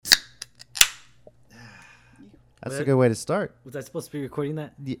That's a good way to start. Was I supposed to be recording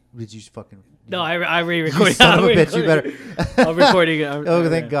that? Yeah, did you fucking? No, I already recorded. You son of a bitch! You better. I'm recording it. Oh,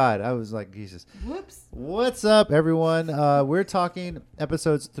 thank God! I was like, Jesus. Whoops. What's up, everyone? We're talking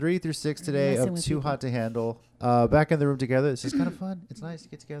episodes 3 through 6 today of Too Hot to Handle. Back in the room together. This is kind of fun. It's nice to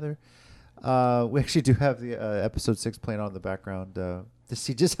get together. We actually do have the episode 6 playing on in the background to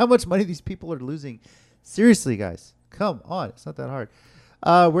see just how much money these people are losing. Seriously, guys, come on! It's not that hard.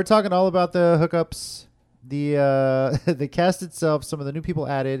 We're talking all about the hookups, the cast itself, some of the new people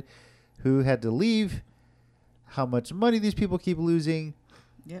added, who had to leave, how much money these people keep losing.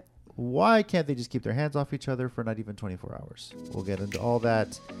 Yep. Why can't they just keep their hands off each other for not even 24 hours? We'll get into all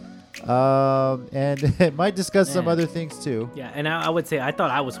that. And it might discuss some other things too. Yeah, and I would say I thought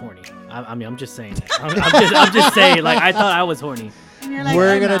I was horny. I mean, I'm just saying. I'm just saying. Like, I thought I was horny. Like,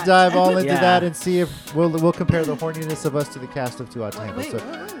 we're going to dive all into Yeah. that and see if we'll compare the horniness of us to the cast of Too Hot to Handle. So,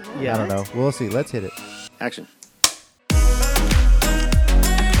 Yeah. I don't know. We'll see. Let's hit it. Action.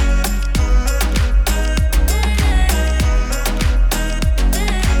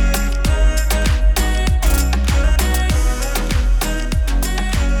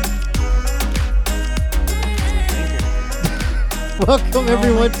 Welcome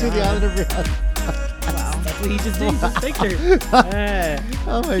everyone to the Island of Reality. That's what he just did. He just faked her.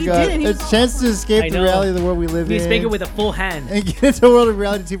 Oh my He God! didn't. He It's a chance to escape I the know. reality of the world we live He's in. faking with a full hand. and get into a world of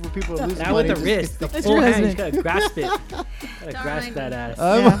reality TV where people are losing Not money. with the wrist. The That's full your hand. You husband. gotta grasp it. Gotta grasp that ass.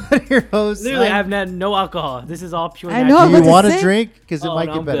 I'm Yeah. one of your hosts. Literally, I I'm- have no alcohol. This is all pure I natural. know, Do I you was want about a to drink? Because it Oh, might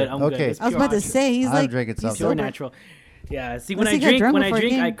no, get I'm better. good, I'm good. Okay. It's I was about to say, he's I'm like, drinking he's something. Pure sober. natural. Yeah. See, Unless when I he got drink, drunk when I before a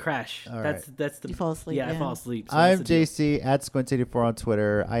drink, game. I crash. All That's the. You fall asleep, Yeah, I yeah. fall asleep. So I'm that's the deal. JC at Squint84 on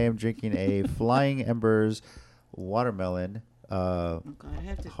Twitter. I am drinking a Flying Embers watermelon Oh, God, I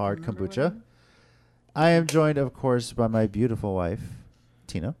have to hard remember kombucha. what I am joined, of course, by my beautiful wife,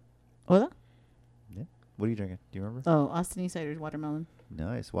 Tina. What? What are you drinking? Do you remember? Oh, Austin East Cider's watermelon.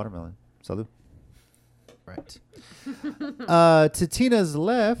 Nice. Watermelon. Salud. Right. To Tina's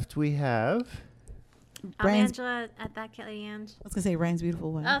left, we have... I'm Brian's- Angela at that Kelly Ange. I was gonna say Ryan's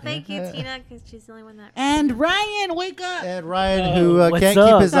beautiful wife. Oh, thank you, Tina, because she's the only one that. And Ryan, wake up! And Ryan, Oh, who what's can't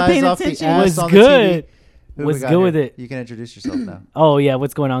up? keep his Not eyes paying off the attention. ass What's on good? the TV. Who we What's got good here? with it? You can introduce yourself now. Oh yeah,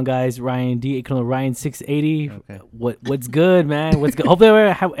 what's going on, guys? Ryan D, Ryan 680. Okay. What's good, man? What's good? Hopefully,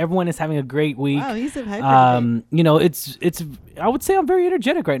 everyone is having a great week. Wow, he's so hyper. You know, it's. I would say I'm very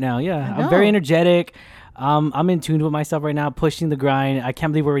energetic right now. Yeah, I'm very know. energetic. I'm in tune with myself right now, pushing the grind. I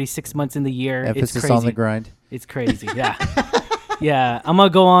can't believe we're already 6 months in the year. Emphasis it's crazy. on the grind. It's crazy. Yeah, yeah. I'm gonna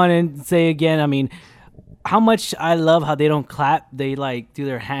go on and say again. I mean, how much I love how they don't clap. They like do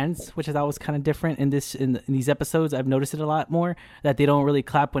their hands, which I thought was kind of different in these episodes. I've noticed it a lot more that they don't really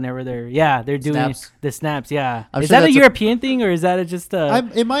clap whenever they're doing Snaps. the snaps. Yeah, I'm is sure that a that's European thing or is that just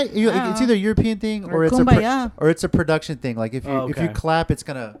It might. It's either a European thing Or it's kumbaya. or it's a production thing. Like if you Oh, if you okay. clap, it's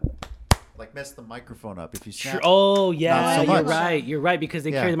gonna like mess the microphone up. If you snap. Oh Not yeah, so you're much. right. You're right because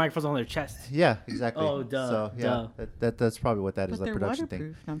they Yeah. carry the microphones on their chest. Yeah, exactly. Oh, duh, So yeah, duh. that's probably what that but is. That they're production thing.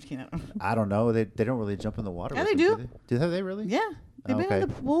 waterproof. No, I'm just kidding. I don't know. They don't really jump in the water. Yeah, with they them, do. Do they really? Yeah, they've been Okay. in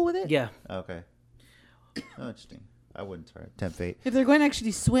the pool with it. Yeah. Okay. Oh, interesting. I wouldn't tempt fate. If they're going to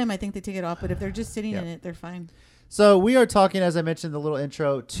actually swim, I think they take it off. But if they're just sitting Yeah. in it, they're fine. So we are talking, as I mentioned in the little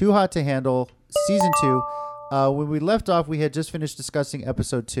intro, Too Hot to Handle, Season 2. When we left off, we had just finished discussing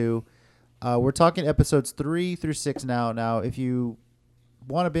Episode 2. We're talking Episodes 3 through 6 now. Now, if you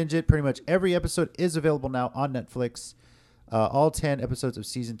want to binge it, pretty much every episode is available now on Netflix. All 10 episodes of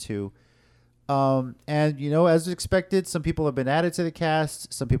Season 2. And, you know, as expected, some people have been added to the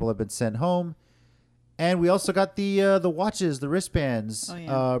cast. Some people have been sent home. And we also got the watches, the wristbands, Oh,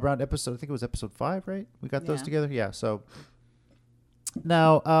 yeah. around episode, I think it was episode 5, right? We got those Yeah. together? Yeah, so...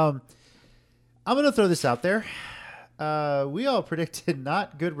 Now, I'm going to throw this out there. We all predicted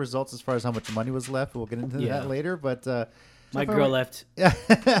not good results as far as how much money was left. We'll get into Yeah. that later. But My far girl what- left. yeah,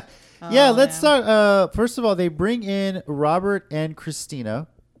 Oh, let's yeah. start. First of all, they bring in Robert and Christina.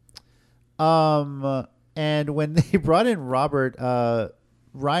 And when they brought in Robert,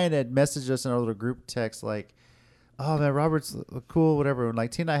 Ryan had messaged us in our little group text like, "Oh man, Robert's cool, whatever." And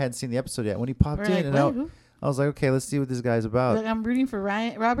like Tina and I hadn't seen the episode yet. When he popped We're in, like, and "Wait, who?" I was like, "Okay, let's see what this guy's about." Like, I'm rooting for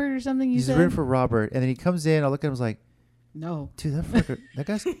Robert or something. You He's said rooting for Robert, and then he comes in. I look at him, I was like, no. "Dude, that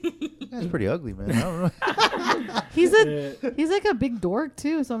guy's pretty ugly, man." I don't know. He's like a big dork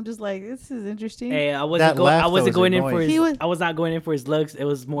too. So I'm just like, this is interesting. Hey, I That wasn't laugh, though, was going in for annoying. He his. was- I was not going in for his looks. It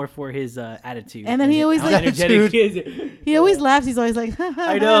was more for his attitude. And then he always how like- energetic he is. He always laughs. He's always like,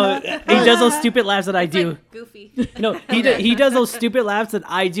 I know. He does those stupid laughs that I It's do. like goofy. No, he does those stupid laughs that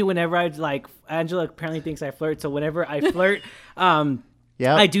I do whenever I like. Angela apparently thinks I flirt, so whenever I flirt, He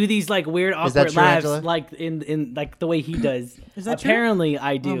Yeah. I do these like weird Is that awkward true, laughs, Angela? like in like the way he does. Is that true? Apparently,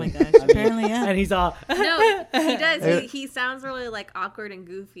 I do. Oh my gosh. Apparently, yeah. And he's all. No, he does. He sounds really like awkward and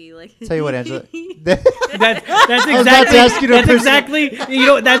goofy. Like Tell you what, Angela. That's about to exactly. ask you to That's push- exactly. You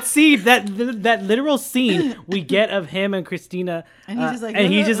know that scene, that literal scene we get of him and Christina, And he's just like,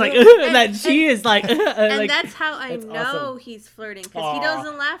 and he's just like And- that. She is like, and like, that's how I that's know awesome. he's flirting because he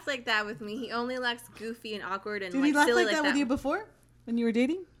doesn't laugh like that with me. He only laughs goofy and awkward and Did like he laugh silly like that with you before when you were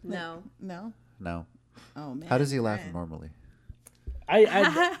dating? No. No. No. Oh man. How does he laugh normally?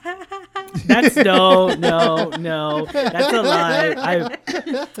 that's no. That's a lie.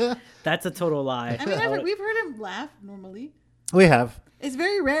 That's a total lie. I mean, we've heard him laugh normally. We have. It's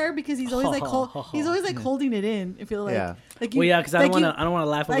very rare because he's always like he's always like holding it in. I feel like Yeah. like Well, yeah, because I like don't want to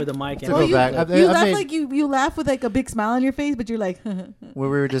laugh over the mic. To And go you, back, you I laugh made- like you laugh with like a big smile on your face, but you're like, When we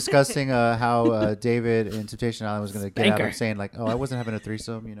were discussing how David in Temptation Island was going to get out Spanker. of saying like, oh, I wasn't having a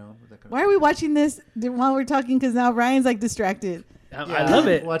threesome, that kind of why are we watching this while we're talking? Because now Ryan's like distracted. I love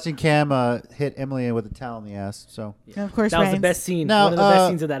it. Watching Cam hit Emily with a towel in the ass. So And of course, That was the Ryan's- best scene. Now, One of the best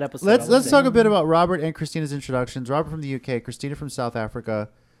scenes of that episode. I would let's say. talk a bit about Robert and Christina's introductions. Robert from the UK, Christina from South Africa.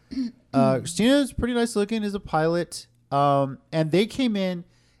 Christina is pretty nice looking, is a pilot, and they came in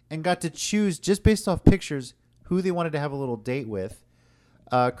and got to choose just based off pictures who they wanted to have a little date with.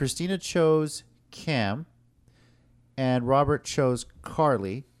 Christina chose Cam, and Robert chose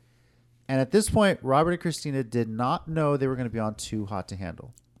Carly. And at this point, Robert and Christina did not know they were going to be on Too Hot to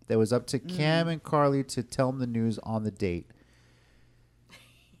Handle. It was up to Cam and Carly to tell them the news on the date.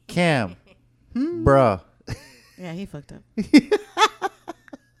 Cam, bruh. Yeah, he fucked up.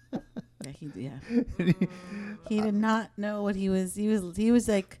 Yeah, he did not know what he was. He was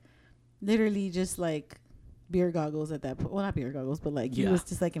like, literally just like beer goggles at that point. Well, not beer goggles, but like he Yeah. was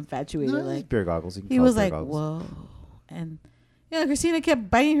just like infatuated. No, Like beer goggles. You can he call it was beer like, goggles. whoa, and Christina kept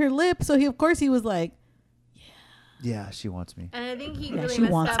biting her lip. So of course he was like, Yeah, she wants me. And I think he Yeah, really she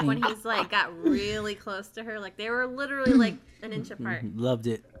messed wants up me. when he's like got really close to her. Like they were literally like an inch apart. Loved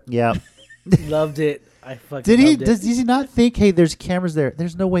it. Yeah. Loved it. I fucking Did he? loved it. Does he not think? Hey, there's cameras there.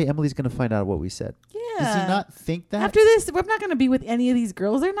 There's no way Emily's gonna find out what we said. yeah. Does he not think that? After this, I'm not gonna be with any of these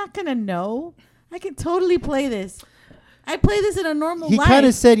girls. They're not gonna know. I can totally play this. I play this in a normal he life. kind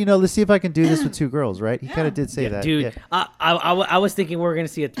of said, let's see if I can do this with two girls, right? He kind of did say that. Dude, Yeah. I was thinking we were gonna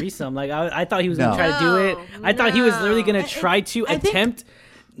see a threesome. Like I thought he was No. gonna try to do it. I thought he was literally gonna I- try to I think- attempt.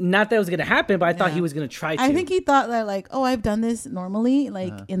 Not that it was gonna happen, but I thought Yeah. he was gonna try to. I think he thought that like, oh, I've done this normally,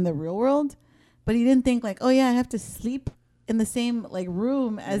 like in the real world, but he didn't think like, oh yeah, I have to sleep in the same like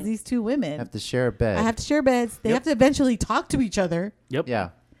room as these two women. Have to share a bed. I have to share beds. They Yep. have to eventually talk to each other. Yep. Yeah.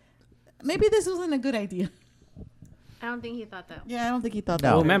 Maybe this wasn't a good idea. I don't think he thought that. Yeah, I don't think he thought No.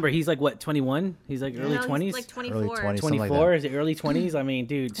 that. Well, remember, he's like what, 21? He's like early No, he's 20s. like Early 24. 20s. something like 24? that. Is it early 20s? I mean,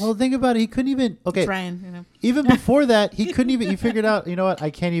 dude. Well, think about it. He couldn't even. Okay. Trying, Even before that, he couldn't even. He figured out. You know what? I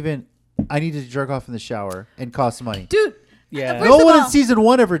can't even. I need to jerk off in the shower and cost money. dude. Yeah. First No of one all- in season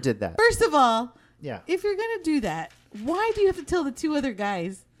 1 ever did that. First of all, Yeah. if you're gonna do that, why do you have to tell the two other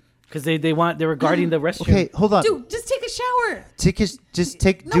guys? Because they were guarding the restroom. Okay, hold on. Dude, just take a shower. Do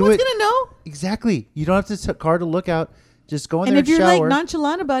No one's it. gonna know. Exactly. You don't have to card to look out. Just go in And there if you're shower. like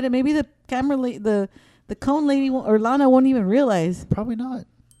nonchalant about it, maybe the camera, the cone lady or Lana won't even realize. Probably not.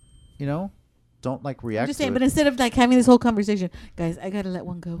 Don't like react. I'm just to saying, it. but instead of like having this whole conversation, guys, I gotta let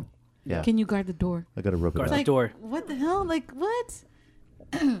one go. Yeah. Can you guard the door? I gotta rub it Guard out. the Like, door. What the hell? Like what?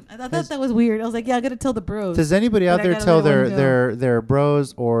 I thought Has- that was weird. I was like, yeah, I gotta tell the bros. Does anybody out But I there gotta tell let their one go. their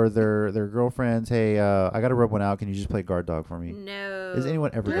bros or their girlfriends, hey, I gotta rub one out. Can you just play guard dog for me? No. Has anyone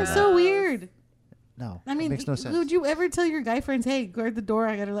ever done That's that? so weird. No. I mean, it makes no sense. would you ever tell your guy friends, hey, guard the door?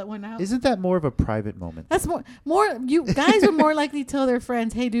 I gotta let one out. Isn't that more of a private moment? That's more. You guys are more likely to tell their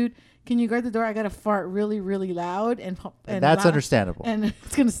friends, hey, dude, can you guard the door? I gotta fart really, really loud and That's loud, understandable. and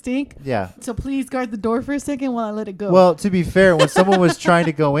it's gonna stink. Yeah. So please guard the door for a second while I let it go. Well, to be fair, when someone was trying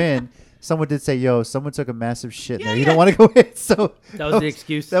to go in, someone did say, "Yo, someone took a massive shit in there. You don't want to go in." So That was the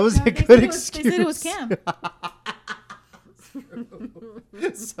excuse. That was Yeah, a they good said it was- excuse. They said it was Cam.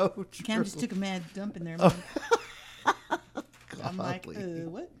 So true. Cam just took a mad dump in there. Oh. Man. I'm like, Golly.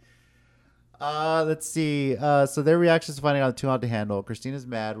 what? Let's see. So their reactions to finding out too hard to handle. Christina's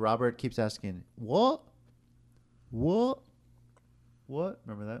mad. Robert keeps asking, "What? What? What?"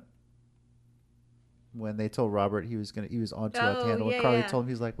 Remember that? When they told Robert he was on too hard to Oh, handle. When yeah, Carly yeah. told him,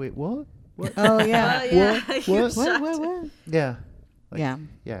 he's like, "Wait, what? What?" Oh yeah. Oh, yeah. What? He was What? shocked. What? Yeah. Like, Yeah.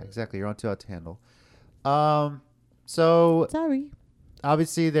 Yeah, exactly. You're on too hard to handle. So Sorry.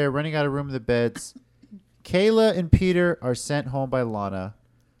 obviously they're running out of room in the beds. Kayla and Peter are sent home by Lana.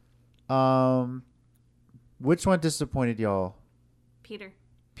 Which one disappointed y'all? Peter.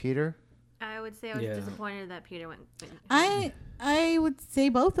 Peter? I would say I was disappointed that Peter went. I would say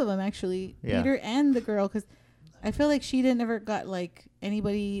both of them actually, Peter and the girl, because I feel like she never got like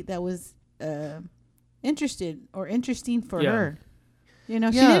anybody that was interested or interesting for her. You know,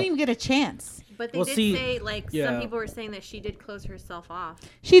 she didn't even get a chance. But they did say some people were saying that she did close herself off.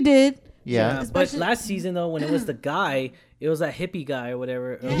 She did. Yeah. But last season though, when it was the guy, it was that hippie guy or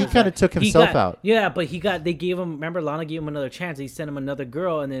whatever. Yeah. He kind of took himself out. Yeah, but they gave him. Remember, Lana gave him another chance. He sent him another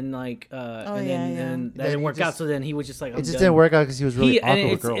girl, and then and that didn't work out. So then he was just like, it just didn't work out because he was really awkward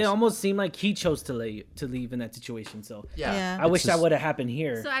with girls. It almost seemed like he chose to leave in that situation. So I wish that would have happened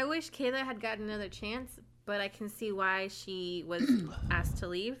here. So I wish Kayla had gotten another chance, but I can see why she was asked to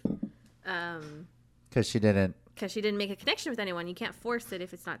leave. Because she didn't make a connection with anyone. You can't force it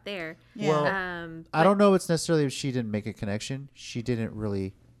if it's not there. Yeah. Well, I don't know if it's necessarily if she didn't make a connection. She didn't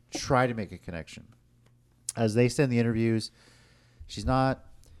really try to make a connection. As they said in the interviews, she's not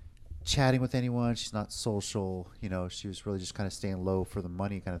chatting with anyone. She's not social. You know, she was really just kind of staying low for the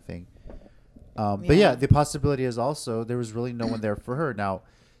money kind of thing. But yeah, the possibility is also there was really no one there for her. Now,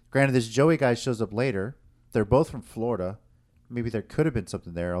 granted, this Joey guy shows up later. They're both from Florida. Maybe there could have been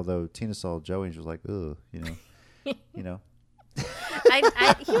something there, although Tina saw Joey and she was like, ugh, you know. He was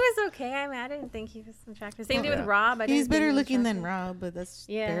okay. I didn't think he was attractive. Same thing with Rob. He's better looking than Rob, but that's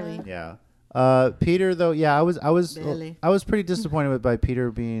barely. Yeah. Peter though, I was pretty disappointed by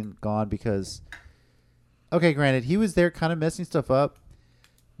Peter being gone because, okay, granted, he was there kind of messing stuff up,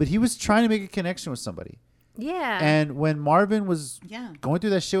 but he was trying to make a connection with somebody. Yeah. And when Marvin was going through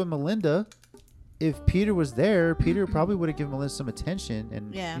that shit with Melinda, if Peter was there, Peter probably would have given Melinda some attention, and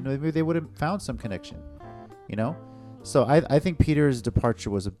maybe they would have found some connection. You know, so I think Peter's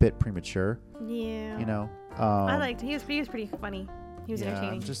departure was a bit premature. Yeah. You know, I liked. He was pretty funny. He was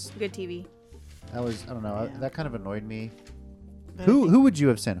entertaining. Just good TV. I don't know. That kind of annoyed me. Who would you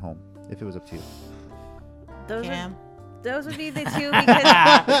have sent home if it was up to you? Those would be the two because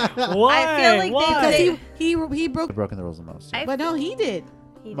Why? I feel like he broke broken the rules the most. But no, he did.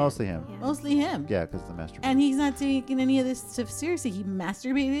 Mostly him. Yeah. Mostly him. Yeah, because the masturbation. And he's not taking any of this stuff seriously. He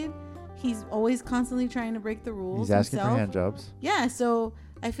masturbated. He's always constantly trying to break the rules. He's asking himself. for hand jobs. Yeah, so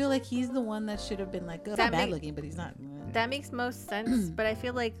I feel like he's the one that should have been like, not bad looking, but he's not. That makes most sense, but I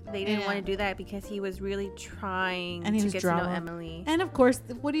feel like they didn't want to do that because he was really trying to get to know Emily. And of course,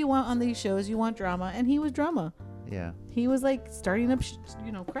 what do you want on these shows? You want drama, and he was drama. Yeah. He was like starting up,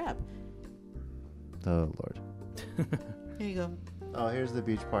 crap. Oh Lord. Here you go. Oh, here's the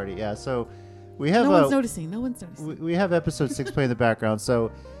beach party. Yeah, so we have. No one's noticing. We have episode 6 playing in the background.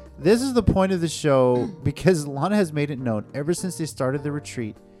 So this is the point of the show because Lana has made it known ever since they started the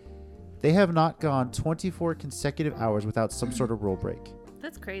retreat, they have not gone 24 consecutive hours without some sort of rule break.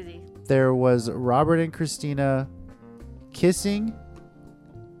 That's crazy. There was Robert and Christina kissing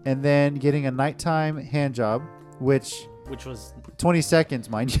and then getting a nighttime hand job, which was 20 seconds,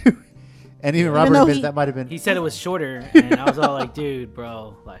 mind you. And even Robert admitted that might have been. He said it was shorter, and I was all like, "Dude,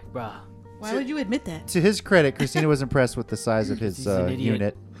 bro, Why would you admit that?" To his credit, Christina was impressed with the size of his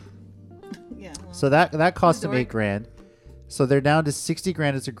unit. Yeah. Well, so that cost him $8,000. So they're down to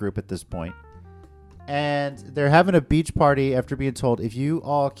 $60,000 as a group at this point, and they're having a beach party after being told if you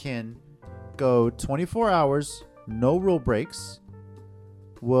all can go 24 hours, no rule breaks,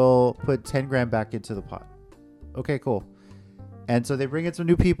 we'll put $10,000 back into the pot. Okay, cool. And so they bring in some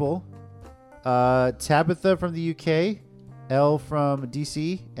new people. Tabitha from the UK, Elle from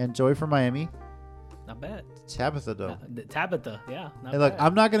DC, and Joey from Miami. Not bad. Tabitha, though. Tabitha, yeah. Hey, look,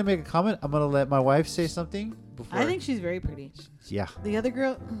 I'm not going to make a comment. I'm going to let my wife say something. I think she's very pretty. Yeah. The other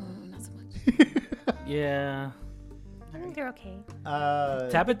girl, not so much. Yeah. I think they're okay.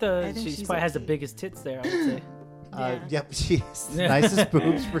 Tabitha, she probably has the biggest tits there, I would say. Yep, she's nicest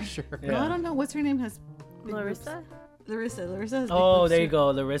boobs for sure. Yeah. No, I don't know. What's her name? Has Larissa? Larissa has oh, there you go.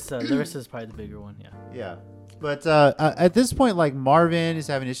 Larissa's probably the bigger one. Yeah. But at this point, like, Marvin is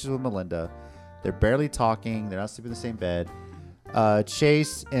having issues with Melinda. They're barely talking. They're not sleeping in the same bed.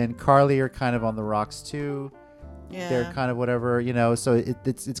 Chase and Carly are kind of on the rocks too. Yeah. They're kind of whatever, so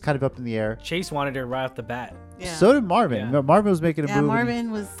it's kind of up in the air. Chase wanted her right off the bat. Yeah. So did Marvin. Yeah. Marvin was making a move.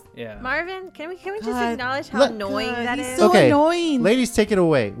 Marvin was. Yeah. Marvin, can we just acknowledge how annoying that is? So annoying. Ladies, take it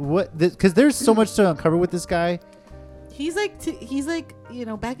away. What? Because there's so much to uncover with this guy. He's like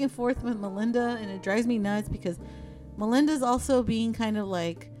back and forth with Melinda, and it drives me nuts because Melinda's also being kind of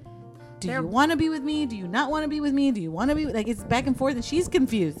like, do you want to be with me? Do you not want to be with me? Do you want to be like, it's back and forth, and she's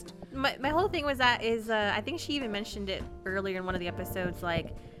confused. My whole thing was I think she even mentioned it earlier in one of the episodes,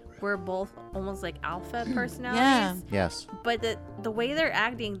 like, we're both almost like alpha personalities. Yeah. Yes. But the way they're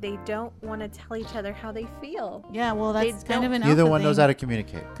acting, they don't want to tell each other how they feel. Yeah, well, that's kind of an neither alpha one thing. knows how to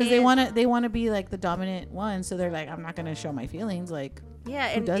communicate. Because they want to be like the dominant one, so they're like, I'm not gonna show my feelings. Like, yeah,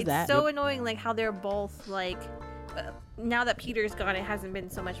 who and does it's that? so annoying, like how they're both like. Now that Peter's gone, it hasn't been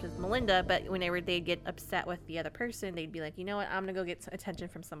so much with Melinda, but whenever they'd get upset with the other person, they'd be like, you know what, I'm gonna go get attention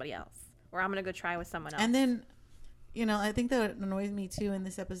from somebody else, or I'm gonna go try with someone else. And then, I think that annoys me too in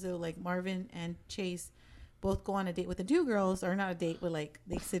this episode. Like Marvin and Chase both go on a date with the two girls, or not a date, but like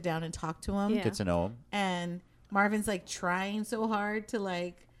they sit down and talk to them. Yeah. Get to know them. And Marvin's like trying so hard to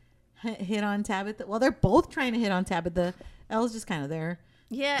like hit on Tabitha. Well, they're both trying to hit on Tabitha. Elle's just kind of there.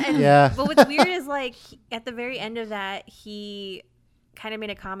 Yeah, and but what's weird is like at the very end of that, he kind of made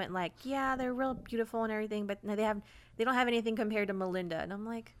a comment like, "Yeah, they're real beautiful and everything, but they don't have anything compared to Melinda." And I'm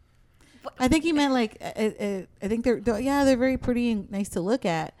like, what? I think he meant like I think they're very pretty and nice to look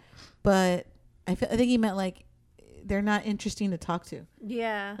at, but I think he meant like they're not interesting to talk to.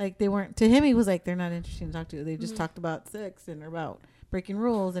 Yeah, like they weren't to him. He was like they're not interesting to talk to. They just talked about sex and about breaking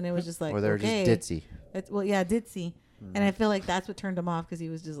rules, and it was just like, or they're just ditzy. Ditzy. And I feel like that's what turned him off, because he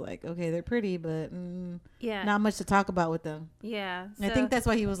was just like, okay, they're pretty, but not much to talk about with them. Yeah. So. I think that's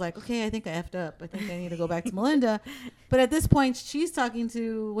why he was like, okay, I think I effed up. I think I need to go back to Melinda. But at this point, she's talking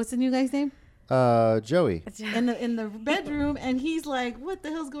to, what's the new guy's name? Joey. In the bedroom, and he's like, what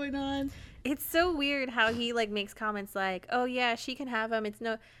the hell's going on? It's so weird how he like makes comments like, oh yeah, she can have him. It's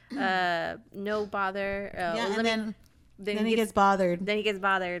no bother. And then he gets bothered. Then he gets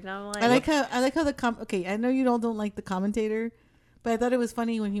bothered, and I'm like, I like how okay, I know you all don't like the commentator, but I thought it was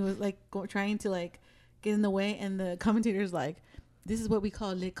funny when he was like trying to like get in the way, and the commentator's like, "This is what we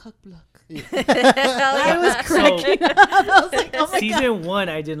call le coq bloc." I was cracking up. I was like, "Oh my Season God. 1,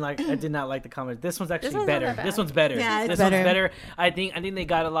 I did not like the comment. This one's actually better. This one's better. Yeah, this better. one's better. I think they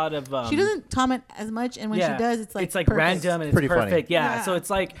got a lot of. She doesn't comment as much, and when she does, it's like perfect. random and pretty it's perfect. Funny. Yeah, so it's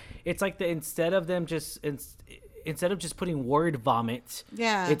like instead of just putting word vomit,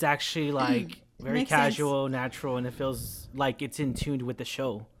 it's actually like very casual, natural, and it feels like it's in tune with the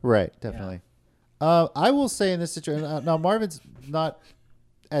show. Right, definitely. Yeah. I will say in this situation, now Marvin's not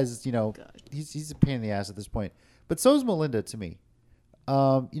as, he's a pain in the ass at this point, but so is Melinda to me.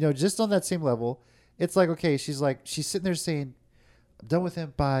 Just on that same level, it's like, okay, she's sitting there saying, I'm done with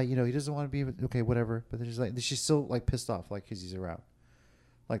him, bye, he doesn't want to be, okay, whatever. But then she's still like pissed off, like, because he's around.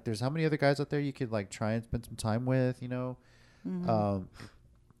 Like, there's how many other guys out there you could like try and spend some time with, Mm-hmm.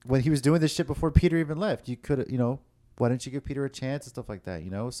 When he was doing this shit before Peter even left, you could, why didn't you give Peter a chance and stuff like that,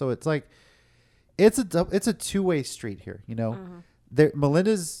 So it's like, it's a two-way street here,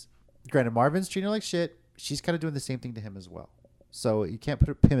 Melinda's, granted, Marvin's treating her like shit. She's kind of doing the same thing to him as well. So you can't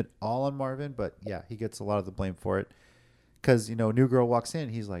pin it all on Marvin, but yeah, he gets a lot of the blame for it. Because, new girl walks in,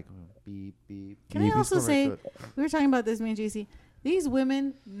 he's like, beep, beep. Can I also say, we were talking about this, me and JC. These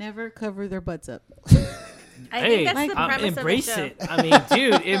women never cover their butts up. I think that's the premise embrace of the show. it. I mean,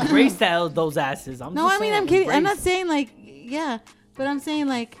 dude, embrace those asses. I'm kidding. I'm not saying like, yeah, but I'm saying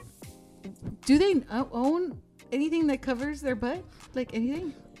like, do they own anything that covers their butt? Like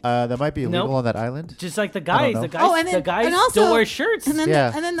anything? That might be illegal on that island. Just like the guys. The guys also, don't wear shirts. And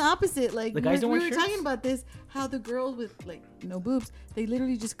then the opposite. Like the guys don't wear we were shirts. talking about this, how the girls with like no boobs, they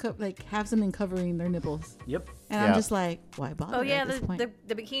literally just have something covering their nipples. Yep. And I'm just like, why bother? Oh yeah, at this point?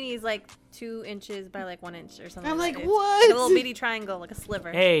 the bikini is like 2 inches by like 1 inch or something. I'm like, that. what? Like a little bitty triangle, like a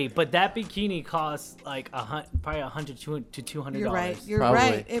sliver. Hey, but that bikini costs like probably $100 to $200. You're right. You're probably.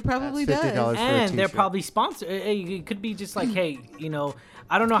 Right. It probably That's $50 does. And they're probably sponsored. It could be just like, hey,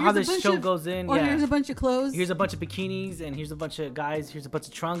 I don't know how this show goes in. Or here's a bunch of clothes. Here's a bunch of bikinis, and here's a bunch of guys. Here's a bunch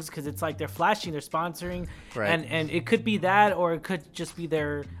of trunks, because it's like they're flashing, they're sponsoring, right. And it could be that, or it could just be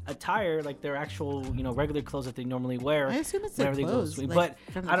their attire, like their actual regular clothes that they normally wear. I assume it's their clothes, but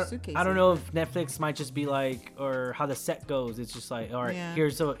I don't know if Netflix might just be like, or how the set goes. It's just like, all right,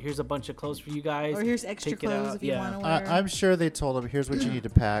 here's a bunch of clothes for you guys, or here's extra clothes if you want to wear. I'm sure they told them, here's what you need to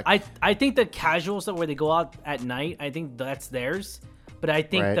pack. I think the casual stuff where they go out at night, I think that's theirs. But I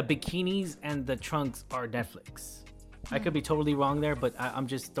think the bikinis and the trunks are Netflix. I could be totally wrong there, but I'm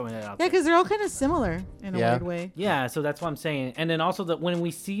just throwing it out there. Yeah, because they're all kind of similar in a weird way. Yeah, so that's what I'm saying. And then also when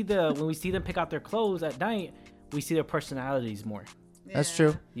we see them pick out their clothes at night, we see their personalities more. Yeah. That's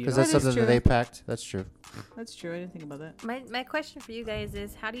true. Because That that's something that they packed. That's true. That's true. I didn't think about that. My question for you guys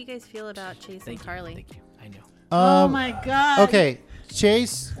is, how do you guys feel about Chase and Carly? Thank you. I know. Oh my God. Okay,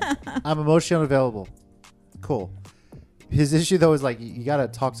 Chase, I'm emotionally unavailable. Cool. His issue though is like you gotta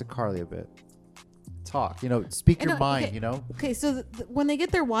talk to Carly a bit. talk. You know, speak your know, mind. okay. You know. Okay, so when they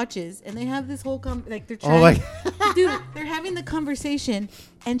get their watches and they have this whole like they're Oh trying, my. dude, they're having the conversation,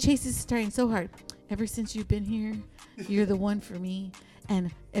 and Chase is trying so hard. Ever since you've been here, you're the one for me,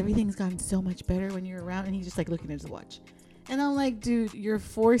 and everything's gotten so much better when you're around. And he's just like looking at his watch, and I'm like, dude, you're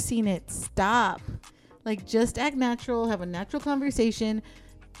forcing it. Stop. Like, just act natural, have a natural conversation,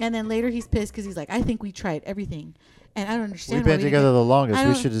 and then later he's pissed because he's like, I think we tried everything, and I don't understand. We've been why together the longest. I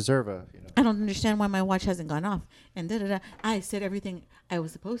We don't- should deserve a. You know. I don't understand why my watch hasn't gone off. And I said everything I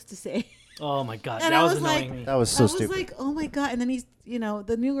was supposed to say. Oh my god, And that I was was annoying like- me. That was so I was stupid. like, oh my God. And then he's,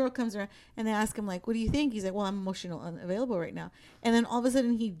 the new girl comes around and they ask him, like, what do you think? He's like, well, I'm emotional unavailable right now. And then all of a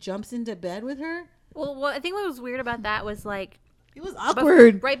sudden he jumps into bed with her. Well, I think what was weird about that was like It was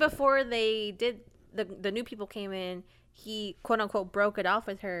awkward. right before they did the new people came in, he quote unquote broke it off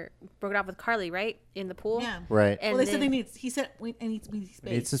with Carly, right, in the pool. Yeah. Right. And Well, they then, he said, I need space.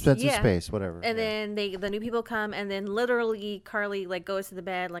 Need suspensive Yeah. space, whatever. and Yeah. then the new people come, and then literally Carly like goes to the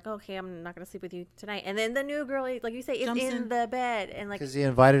bed, like, okay, I'm not gonna sleep with you tonight. And then the new girl, like you say, is Jumps in in. the bed, and like Because he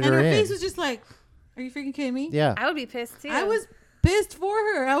invited And her her in. face was just like, are you freaking kidding me? Yeah. I would be pissed too. I was pissed for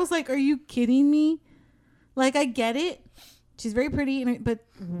her. I was like, are you kidding me? Like, I get it. She's very pretty, but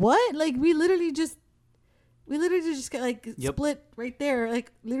what? Like, we literally just got like Yep. split right there.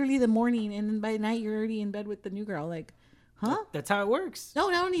 Like, literally the morning, and then by night you're already in bed with the new girl. Like, huh? That's how it works. No,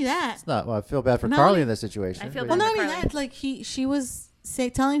 not only that. It's not. Well, I feel bad for Not Carly only- in this situation. I feel but Well, bad not for only Carly. that. Like, she was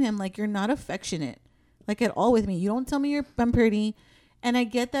telling him, like, you're not affectionate, like, at all with me. You don't tell me I'm pretty, and I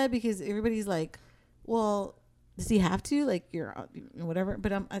get that because everybody's like, well, does he have to? Like, you're whatever.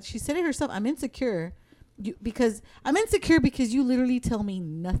 But she said it herself. I'm insecure. Because you literally tell me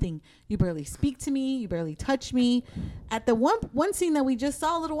nothing. You barely speak to me. You barely touch me. At the one scene that we just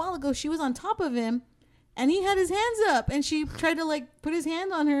saw a little while ago, she was on top of him, and he had his hands up, and she tried to like put his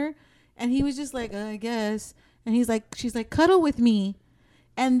hand on her, and he was just like, I guess. And she's like, cuddle with me,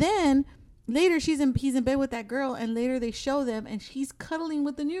 and then later he's in bed with that girl, and later they show them, and he's cuddling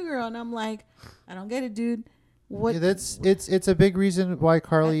with the new girl, and I'm like, I don't get it, dude. What? Yeah, it's a big reason why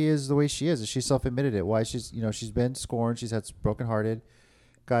Carly is the way she is. She self-admitted it. Why she's been scorned. She's had broken-hearted.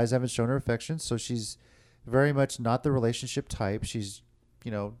 Guys haven't shown her affection, so she's very much not the relationship type. She's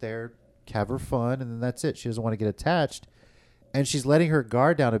there to have her fun, and then that's it. She doesn't want to get attached, and she's letting her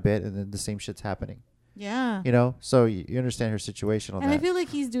guard down a bit, and then the same shit's happening. Yeah. So you understand her situation on And that. I feel like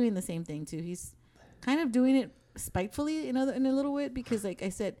he's doing the same thing too. He's kind of doing it spitefully, in a little bit, because like I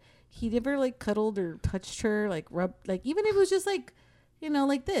said, he never like cuddled or touched her, like rubbed, like even if it was just like,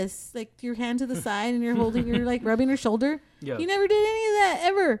 like this, like your hand to the side and you're like rubbing her shoulder. Yeah. He never did any of that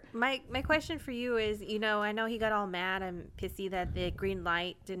ever. My question for you is, I know he got all mad and pissy that the green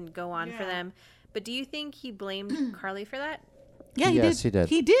light didn't go on for them, but do you think he blamed Carly for that? Yeah, Yes, he did.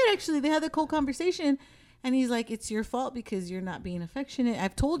 He did actually. They had the whole conversation, and he's like, "It's your fault because you're not being affectionate.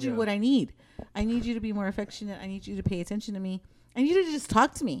 I've told you what I need. I need you to be more affectionate. I need you to pay attention to me. I need you to just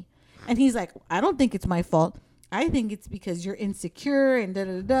talk to me." And he's like, "I don't think it's my fault. I think it's because you're insecure and da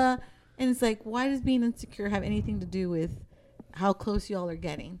da da." And it's like, why does being insecure have anything to do with how close y'all are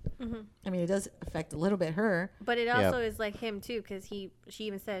getting? Mm-hmm. I mean, it does affect a little bit her. But it also is like him too, because she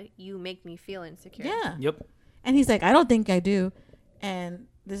even said, "You make me feel insecure." Yeah. Yep. And he's like, I don't think I do. And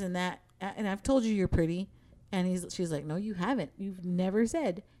this and that. And I've told you you're pretty. And she's like, no, you haven't. You've never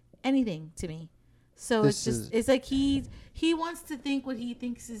said anything to me. So it's like he wants to think what he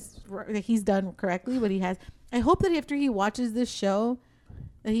thinks is that he's done correctly, but he has. I hope that after he watches this show,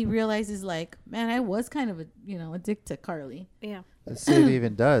 that he realizes, like, man, I was kind of a dick to Carly. Yeah. Let's see if he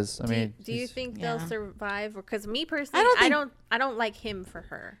even does. I mean, do you think Yeah. they'll survive? Because me personally, I don't like him for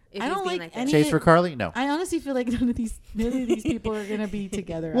her. If I he's don't being like that. any- Chase for Carly? No. I honestly feel like none of these people are gonna be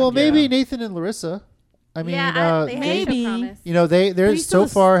together. Well, after. maybe Nathan and Larissa. I mean, they maybe. had promise. they're But he's so still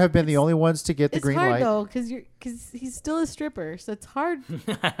far have been the only ones to get the it's green hard light. though, because he's still a stripper, so it's hard.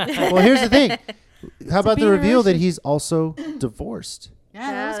 Well, here's the thing. How about be the in a reveal that relation- he's also divorced?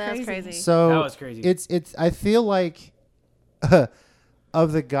 Yeah, that was crazy. So That was crazy. It's. I feel like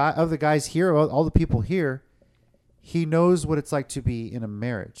of the guys here, all the people here, he knows what it's like to be in a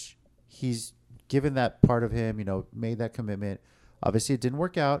marriage. He's given that part of him, made that commitment. Obviously, it didn't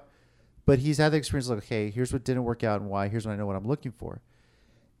work out, but he's had the experience. Like, okay, here's what didn't work out and why. Here's what I know what I'm looking for.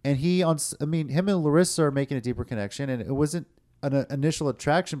 And him and Larissa are making a deeper connection, and it wasn't an initial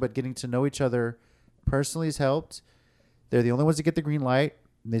attraction, but getting to know each other personally has helped. They're the only ones to get the green light,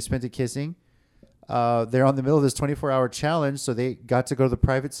 and they spent it kissing. They're on the middle of this 24-hour challenge, so they got to go to the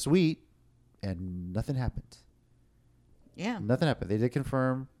private suite, and nothing happened. Yeah. Nothing happened. They did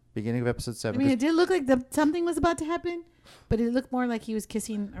confirm beginning of episode 7. I mean, it did look like something was about to happen, but it looked more like he was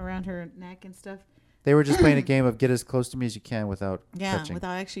kissing around her neck and stuff. They were just playing a game of get as close to me as you can without touching.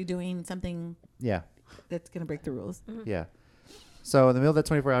 without actually doing something Yeah. that's gonna break the rules. Yeah. So in the middle of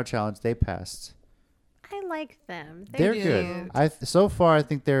that 24-hour challenge, they passed. I like them. They're do. good. So far, I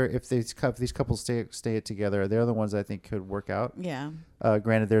think they're if these couples stay together, they're the ones I think could work out. Yeah.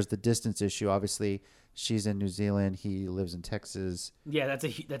 Granted, there's the distance issue. Obviously, she's in New Zealand. He lives in Texas. Yeah, that's a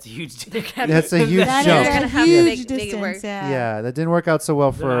huge. That's a huge That jump. is Gonna a have to huge make it distance. work. Yeah, that didn't work out so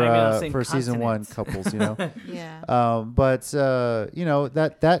well They're not even on the same for season one continent. couples, you know. Yeah. But you know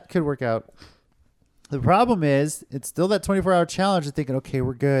that could work out. The problem is it's still that 24-hour challenge of thinking, okay,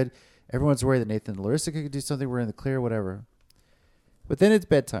 we're good. Everyone's worried that Nathan and Larissa could do something. We're in the clear, whatever. But then it's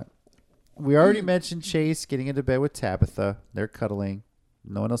bedtime. We already mentioned Chase getting into bed with Tabitha. They're cuddling.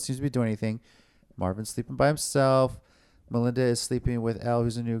 No one else seems to be doing anything. Marvin's sleeping by himself. Melinda is sleeping with Elle,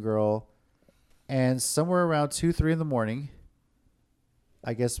 who's a new girl. And somewhere around 2, 3 in the morning,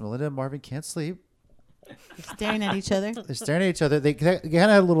 I guess Melinda and Marvin can't sleep. Staring at each other. They're staring at each other. They kind of had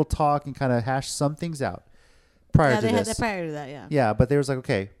a little talk and kind of hashed some things out prior to They had this. that prior to that. Yeah. Yeah, but they was like,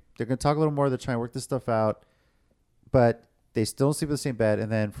 okay, they're going to talk a little more. They're trying to work this stuff out. But they still don't sleep in the same bed.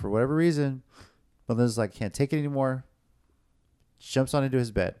 And then for whatever reason, Melinda's like, can't take it anymore. Jumps on into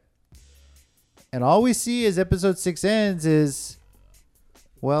his bed. And all we see as episode 6 ends is,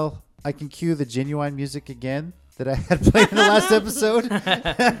 well, I can cue the Genuine music again that I had played in the last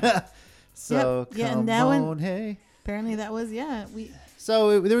episode. So Yep. Yeah, come and that on, one- hey. Apparently that was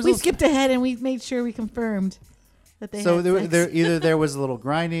So there was we a little, skipped ahead and we made sure we confirmed that they so had there, sex. there was a little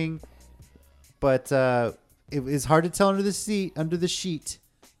grinding, but it was hard to tell under the sheet.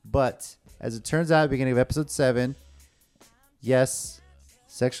 But as it turns out, at the beginning of episode 7, yes,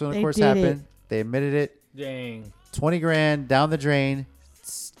 sexual They intercourse did happened. it. They admitted it. Dang. 20 grand down the drain.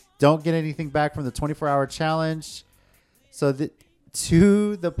 Don't get anything back from the 24-hour challenge. So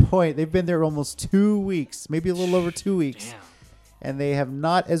to the point, they've been there almost 2 weeks, maybe a little over 2 weeks. Damn. And they have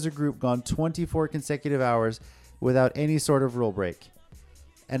not, as a group, gone 24 consecutive hours without any sort of rule break.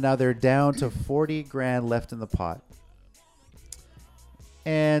 And now they're down to 40 grand left in the pot.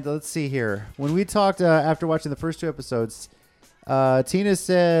 And let's see here. When we talked after watching the first 2 episodes, Tina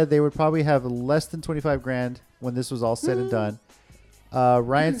said they would probably have less than 25 grand when this was all said and done.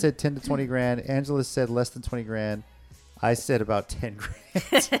 Ryan said 10 to 20 grand. Angela said less than 20 grand. I said about 10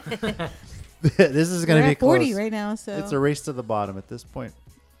 grand. This is going to be at 40 close. right now, so It's a race to the bottom at this point.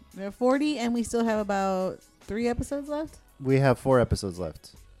 we're at 40 and we still have about 3 episodes left. We have 4 episodes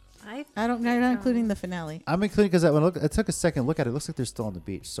left. I'm not including the finale. I'm including because I took a second look at it. It looks like they're still on the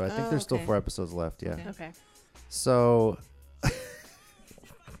beach. So I think there's still okay. 4 episodes left. Yeah. Okay. Okay. So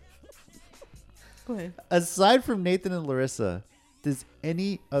Go ahead. aside from Nathan and Larissa, does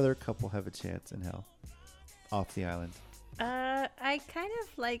any other couple have a chance in hell off the island? I kind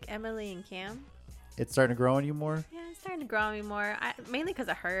of like Emily and Cam. It's starting to grow on you more? Yeah, it's starting to grow on me more. Mainly because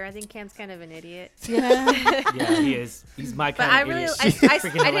of her. I think Cam's kind of an idiot. Yeah. Yeah, he is. He's my But kind I of really, idiot. I, She's I,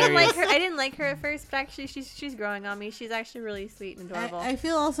 freaking I didn't like hilarious. her. I didn't like her at first, but actually, she's growing on me. She's actually really sweet and adorable. I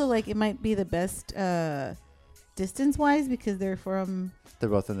feel also like it might be the best distance wise because they're They're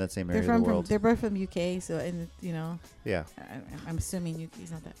both in that same area they're of from, the world. they're both from UK, so and you know Yeah. I'm assuming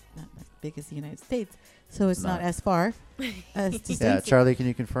UK's not that big as the United States, so it's not Not. as far as Yeah, distance. Charlie, can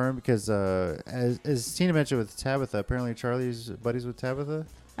you confirm? Because as Tina mentioned with Tabitha, apparently Charlie's buddies with Tabitha.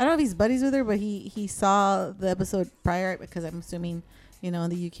 I don't know if he's buddies with her, but he saw the episode prior because I'm assuming in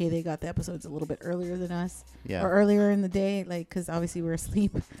the UK they got the episodes a little bit earlier than us Yeah. or earlier in the day, like because obviously we're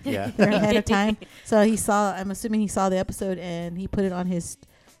asleep. Yeah. They're ahead of time. So I'm assuming he saw the episode and he put it on his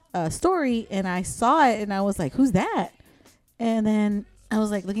story, and I saw it and I was like, who's that? And then I was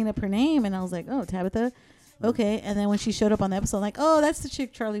like looking up her name and I was like, oh, Tabitha. Okay. And then when she showed up on the episode, I'm like, oh, that's the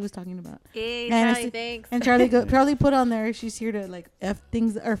chick Charlie was talking about. Hey, And I Charlie, see- thanks. And Charlie put on there, she's here to like F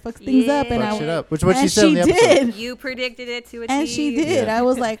things or fuck things up. And Fuck I shit up. Which is what she and said in the episode. did. You predicted it to a T. And she did. Yeah. I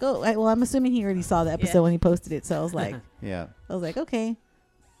was like, oh, well, I'm assuming he already saw the episode Yeah. when he posted it. So I was like, Yeah. okay.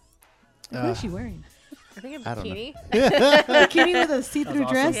 What is she wearing? I think I a don't know. bikini. Bikini with a see-through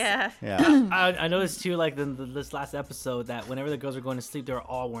awesome. dress. Yeah. Yeah. I noticed too, like this last episode, that whenever the girls were going to sleep, they were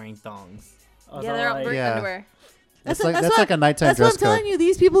all wearing thongs. I was Yeah, all they're all like, wearing Yeah. underwear. That's what- like a nighttime That's what dress I'm telling code. you.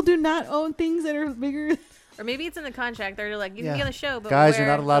 These people do not own things that are bigger. Or maybe it's in the contract. They're like, you Yeah. can be on the show, but Guys, wear you're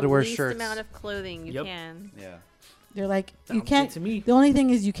not allowed the to wear least shirts. amount of clothing you Yep. can. Yeah. They're like, you Sounds good can't. to me. The only thing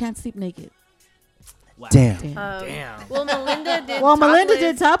is you can't sleep naked. Wow. Damn. Damn. Damn. Well, Melinda did. Well, Melinda topless.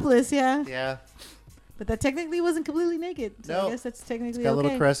 did topless, yeah. Yeah. But that technically wasn't completely naked. So No. I guess that's technically Got a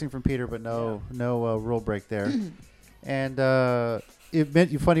little okay. caressing from Peter, but no rule break there. And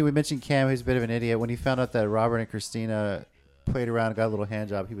funny, we mentioned Cam, who's a bit of an idiot. When he found out that Robert and Christina played around and got a little hand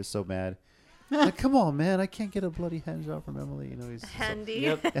job, he was so mad. Like, come on, man, I can't get a bloody hand job from Emily. You know, he's Handy.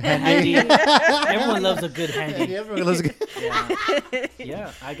 Yep. handy. Everyone loves a good handy. Everyone loves a good.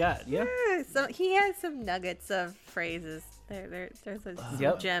 Yeah. I got. Yeah. So he has some nuggets of phrases. There's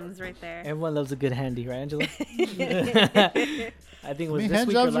some gems right there. Everyone loves a good handy, right, Angela? I think it was this hand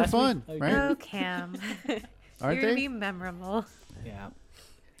week or jobs are last fun, week. right? Oh, Cam. Aren't You're gonna they? be memorable. Yeah.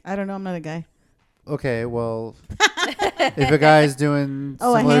 I don't know. I'm not a guy. Okay, well, if a guy's doing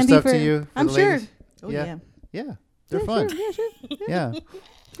Oh, a similar handy stuff for. to you, for I'm the sure. ladies, Oh Yeah. yeah. yeah, they're Yeah, fun. Sure, yeah, sure. Yeah,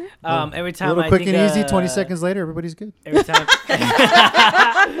 Every a time little I quick think, and easy. 20 seconds later, everybody's good. Every time.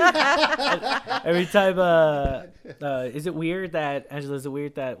 Every time. Is it weird that Angela? Is it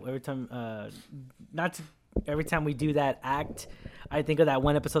weird that every time? Every time we do that act, I think of that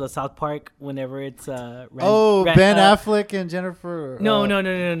one episode of South Park. Whenever it's Ben Affleck and Jennifer. No.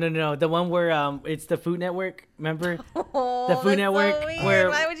 The one where it's the Food Network. Remember the Food Network? So weird. Where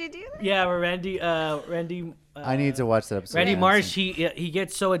Why would you do that? Yeah, where Randy. I need to watch that episode. Randy Yeah, Marsh, he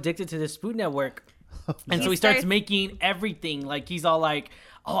gets so addicted to this Food Network, and so he starts making everything. Like he's all like,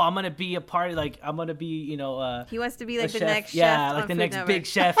 "Oh, I'm gonna be a part of I'm gonna be, He wants to be like the chef. next chef. Yeah, like on the Food next Network. big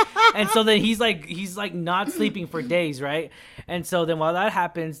chef." And so then he's like not sleeping for days, right? And so then while that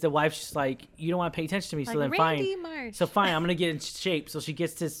happens, the wife's just like, "You don't want to pay attention to me." So Like then Randy fine. Marsh. So fine, I'm gonna get in shape. So she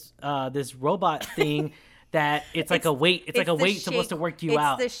gets this robot thing. That it's like a weight. It's like a the weight supposed to work you it's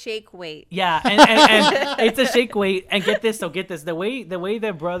out. It's the shake weight. Yeah, and it's a shake weight. And get this, the way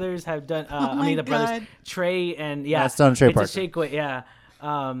the brothers have done. The brothers Trey and That's done Trey it's Parker. a shake weight. Yeah,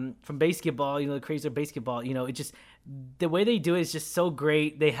 from basketball. The crazy basketball. It just the way they do it is just so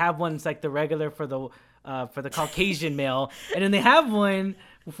great. They have one that's like the regular for the Caucasian male, and then they have one.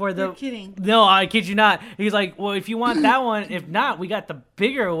 For the You're kidding. No, I kid you not. He's like, well, if you want that one, if not, we got the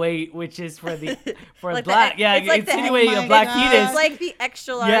bigger weight, which is for Like black. it's like insinuating oh a black my penis. God. It's like the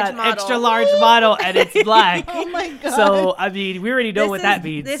extra large yeah, model. extra large model, and it's black. Oh my god. So I mean, we already know what that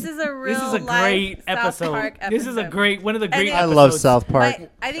means. This is a real This is a life great South episode. Park This is a episode. one of the great. then- I episodes. love South Park.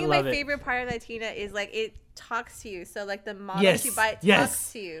 I think I my love it. favorite part of that, Tina, is like it talks to you. So like the model Yes, she buys yes,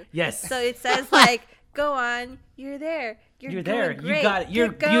 talks to you. yes. So it says like, "Go on, you're there. You're there. doing great. You got it. You're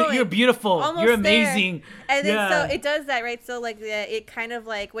going. you're beautiful. Almost You're there." amazing. And then Yeah. so it does that, right? So like it kind of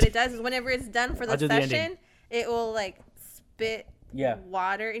like what it does is whenever it's done for the I'll do the session, ending. it will like spit Yeah.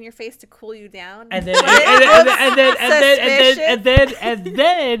 water in your face to cool you down. And then Suspicious. and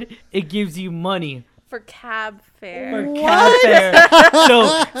then it gives you money. for cab fare. For cab fare.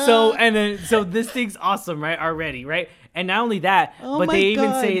 So this thing's awesome, right? Already, right? And not only that, Oh but my they even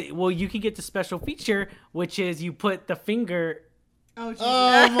God. say, well, you can get the special feature, which is you put the finger. Oh, Jesus.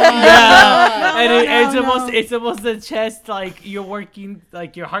 Oh my Yeah, and it's no, almost no. it's almost the chest, like you're working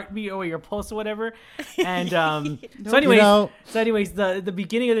like your heartbeat or your pulse or whatever. And so anyways, the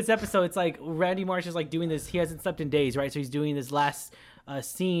beginning of this episode, it's like Randy Marsh is like doing this. He hasn't slept in days, right? So he's doing this last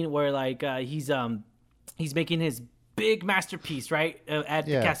scene where like he's making his big masterpiece, right, at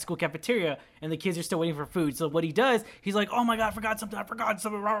the school cafeteria, and the kids are still waiting for food. So what he does, he's like, "Oh my God, I forgot something. I forgot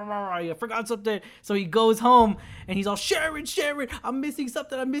something." So he goes home and he's all, Sharon, I'm missing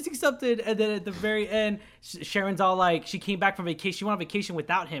something. And then at the very end, Sharon's all like, she came back from vacation. She went on vacation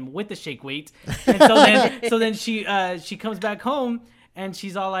without him with the shake weight. And so then she comes back home and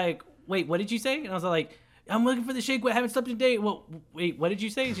she's all like, "Wait, what did you say?" And I was like, "I'm looking for the shake weight. I haven't slept in days." "Well, wait, what did you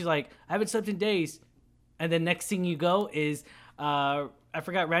say?" And she's like, "I haven't slept in days." And then next thing you go is, I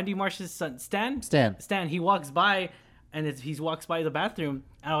forgot Randy Marsh's son, Stan. He walks by, and he walks by the bathroom,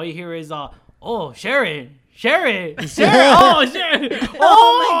 and all you hear is, "Oh, Sharon, oh, Sharon,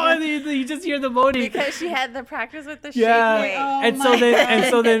 oh!" And you just hear the moaning. Because she had the practice with the shake Yeah, weight. Oh and my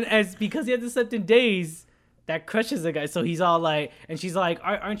so then, as because he hasn't slept in days, that crushes the guy. So he's all like, and she's like,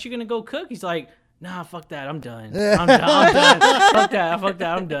 "Aren't you gonna go cook?" He's like, "Nah, fuck that. I'm done. I'm done. Fuck that.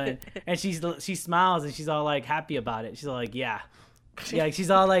 I'm done." And she smiles and she's all like happy about it. She's all like, yeah. She's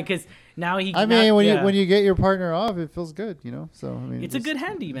all like, because now he. I mean, when you get your partner off, it feels good, you know. So I mean, it's a good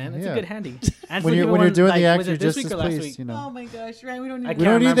handy, man. It's a good handy. When you're doing the act, you're just as last pleased, week? you know. Oh my gosh, right? We don't I need. We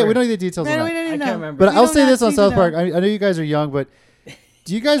don't need remember. the details on No, that. we don't I need to can't know. remember. But We I'll don't say this have on to South know. Park. I know you guys are young, but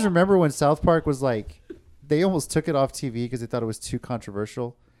do you guys remember when South Park was like, they almost took it off TV because they thought it was too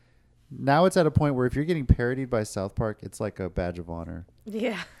controversial? Now it's at a point where if you're getting parodied by South Park, it's like a badge of honor.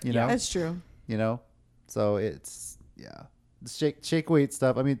 Yeah. You know? That's true. You know? So it's, yeah. The shake weight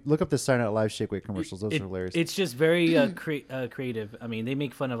stuff. I mean, look up the Saturday Night Live shake weight commercials. Those are hilarious. It's just very creative. I mean, they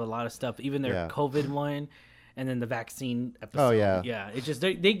make fun of a lot of stuff, even their COVID one, and then the vaccine episode. Oh, yeah. Yeah. It just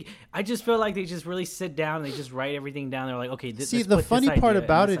I just feel like they just really sit down and they just write everything down. They're like, okay, See, let's the put funny this part idea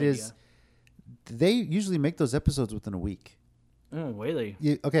about and it this is they usually make those episodes within a week. Oh, really?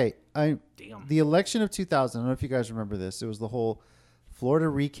 Okay, Damn. the election of 2000. I don't know if you guys remember this. It was the whole Florida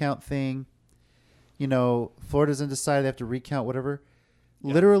recount thing. You know, Florida's undecided. They have to recount whatever.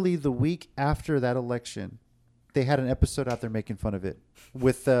 Yep. Literally the week after that election, they had an episode out there making fun of it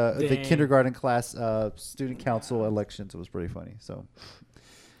with the kindergarten class student council elections. It was pretty funny. So,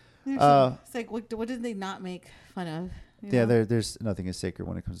 it's like, what did they not make fun of? Yeah, there's nothing is sacred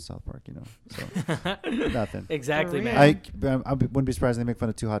when it comes to South Park, you know. So nothing. Exactly, man. I wouldn't be surprised if they make fun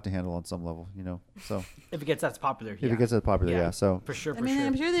of Too Hot to Handle on some level, you know. So if it gets that popular, if it gets that popular, yeah. So for sure. I mean,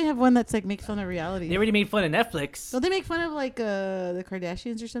 I'm sure they have one that's like makes fun of reality. They already made fun of Netflix. Don't they make fun of like the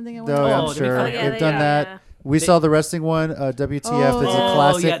Kardashians or something? I'm sure they've done that. Yeah. We saw the wrestling one, WTF. That's a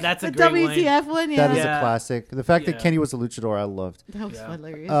classic. Yeah, that's a great WTF one. Yeah, that is a classic. The fact that Kenny was a luchador, I loved. That was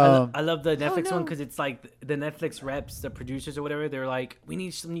hilarious. I love the Netflix one because it's like the Netflix reps, the producers or whatever. They're like, we need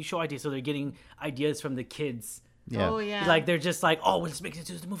some new show ideas, so they're getting ideas from the kids. Yeah. Oh yeah. Like they're just like, oh, let's make it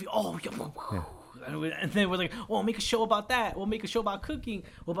into the movie. Oh, yeah. And then we're like, oh, we'll make a show about that. We'll make a show about cooking.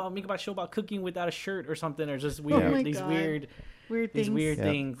 We'll make a show about cooking without a shirt or something, or just weird weird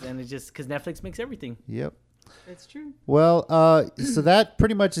things. And it's just because Netflix makes everything. Yep. That's true. Well, so that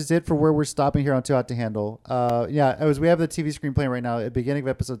pretty much is it for where we're stopping here on Too Hot to Handle. Yeah, as we have the TV screen playing right now, at the beginning of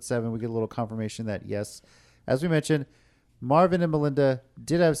episode 7, we get a little confirmation that, yes, as we mentioned, Marvin and Melinda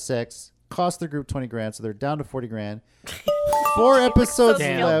did have sex, cost the group $20,000, so they're down to $40,000. 4 episodes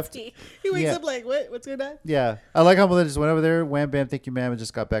left. He wakes up like, what? What's going on? Yeah. I like how Melinda just went over there, wham, bam, thank you, ma'am, and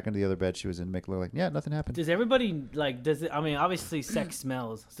just got back into the other bed she was in, make it look like, yeah, nothing happened. Does everybody, like, I mean, obviously sex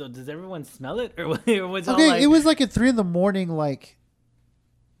smells, so does everyone smell it? Or was it all like... it was like at 3 in the morning, like...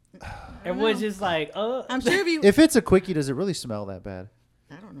 Everyone's just like, I'm sure if it's a quickie, does it really smell that bad?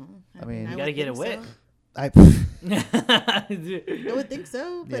 I don't know. I mean, you gotta get it wet. So. I would think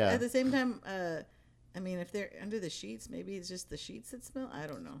so, but at the same time, I mean, if they're under the sheets, maybe it's just the sheets that smell. I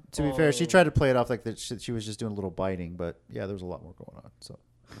don't know. To be fair, she tried to play it off like that she was just doing a little biting, but yeah, there was a lot more going on. So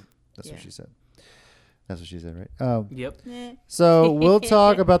that's what she said. That's what she said, right? Yep. So we'll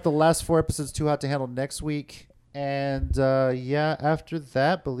talk about the last 4 episodes Too Hot to Handle next week. And after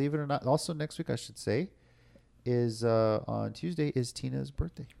that, believe it or not, also next week, I should say, is on Tuesday is Tina's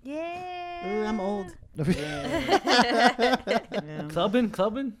birthday. Yeah. Ooh, I'm old.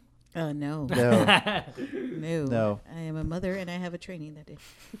 Clubbing? No. No. I am a mother and I have a training that day.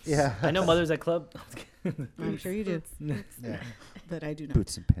 Yeah. I know mothers at club. I'm sure you do. Yeah. But I do not.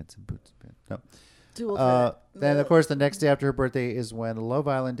 Boots and pants. No. Too old for that. Then, of course, the next day after her birthday is when Love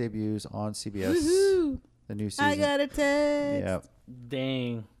Island debuts on CBS. Woohoo! The new season. I got a text. Yeah.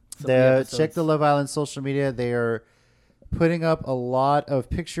 Dang. Check the Love Island social media. They are putting up a lot of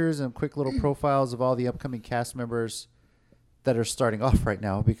pictures and quick little profiles of all the upcoming cast members that are starting off right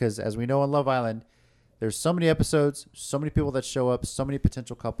now, because as we know on Love Island, there's so many episodes, so many people that show up, so many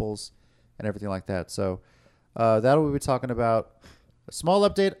potential couples and everything like that. So that'll we'll be talking about. A small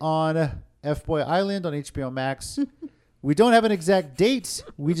update on F-Boy Island on HBO Max. We don't have an exact date.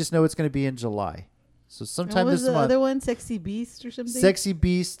 We just know it's going to be in July. So sometime this month. What was the other one? Sexy Beast or something? Sexy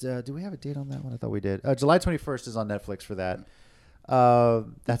Beast. Do we have a date on that one? I thought we did. July 21st is on Netflix for that.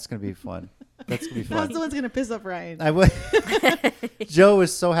 That's going to be fun. That's going to be fun. That's the one's going to piss off Ryan. Joe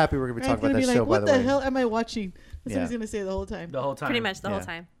is so happy we're going to be talking about that show, by the way. What the hell am I watching? That's what he's going to say the whole time. Pretty much the whole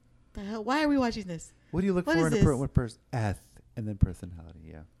time. The hell? Why are we watching this? What do you look for in a person? And then personality.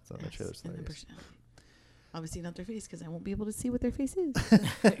 Yeah. So that trailer's hilarious. Obviously not their face, because I won't be able to see what their face is.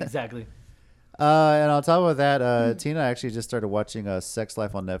 Exactly. And on top of that, Tina actually just started watching Sex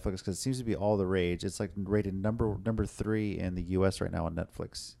Life on Netflix because it seems to be all the rage. It's like rated number 3 in the U.S. right now on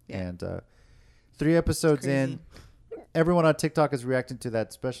Netflix. Yeah. And 3 episodes in, everyone on TikTok is reacting to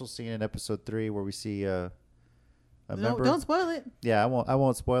that special scene in episode 3 where we see a member. Don't spoil it. Yeah, I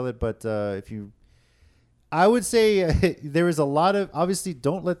won't spoil it, but I would say there is a lot of, obviously,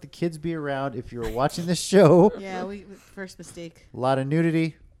 don't let the kids be around if you're watching this show. Yeah, first mistake. A lot of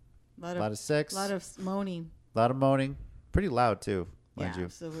nudity. A lot of sex. A lot of moaning. Pretty loud, too, mind you.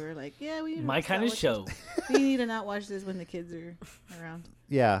 So we were like, we need my kind of show. We need to not watch this when the kids are around.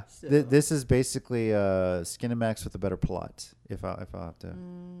 Yeah. So. This is basically Skinamax with a better plot, if I'll have to.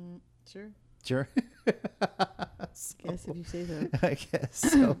 Sure. Guess if you say so. I guess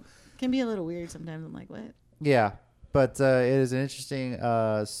so. Can be a little weird sometimes. I'm like, what? Yeah. But it is an interesting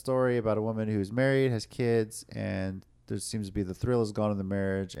story about a woman who's married, has kids, and there seems to be the thrill is gone in the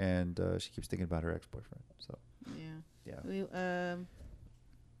marriage, and she keeps thinking about her ex-boyfriend. So yeah.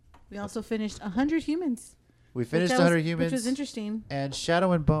 We also finished 100 Humans. We finished 100 Humans, which was interesting, and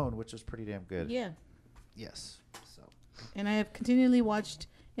Shadow and Bone, which was pretty damn good. Yeah. Yes. So. And I have continually watched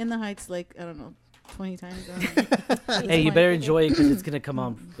In the Heights, like I don't know, 20 times. Hey, you better enjoy it because it's gonna come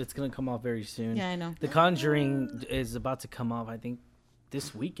out. It's gonna come out very soon. Yeah, I know. The Conjuring is about to come off. I think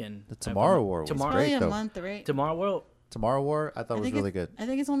this weekend. The Tomorrow War was Tomorrow. great, Probably a though. month, right? Tomorrow World. Tomorrow War, I thought was really good. I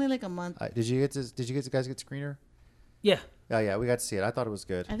think it's only like a month. Did you guys get screener? Yeah. Yeah, we got to see it. I thought it was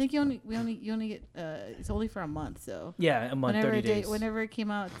good. I think you only get it's only for a month, so Yeah, a month, 30 days. Whenever it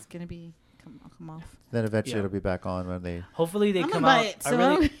came out, it's gonna be come off. Then eventually Yeah. it'll be back on when they. Hopefully they I'm come gonna buy out. it,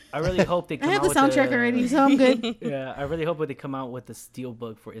 so I really hope they I come have out the with soundtrack already, so I'm good. Yeah, I really hope they come out with the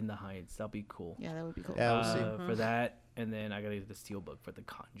steelbook for In the Heights. That'll be cool. Yeah, that would be cool. Yeah, we'll see. For that, and then I gotta get the steelbook for The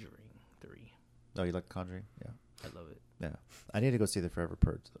Conjuring 3. Oh, you like Conjuring? Yeah. I love it. Yeah. I need to go see the Forever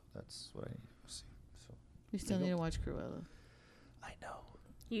Purge though. That's what I need to go see. So. We still need to watch Cruella. I know.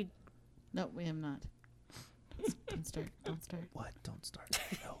 You No, we have not. Don't start. Don't start. What? Don't start.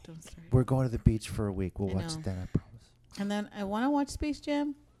 No. Don't start. We're going to the beach for a week. We'll I watch know. it then. I promise. And then I want to watch Space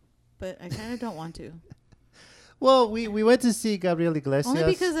Jam, but I kind of don't want to. Well, we went to see Gabriel Iglesias.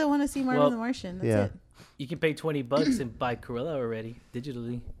 Only because I want to see Marvel the Martian. That's yeah. it. You can pay $20 and buy Cruella already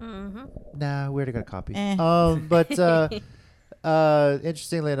digitally. Nah, we already got a copy. Eh. But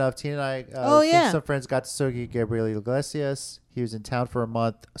interestingly enough, Tina and I, some friends got to see Gabriel Iglesias. He was in town for a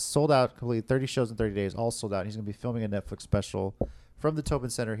month, sold out completely, 30 shows in 30 days, all sold out. He's going to be filming a Netflix special from the Tobin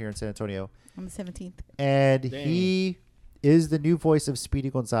Center here in San Antonio. On the 17th. And Dang. he is the new voice of Speedy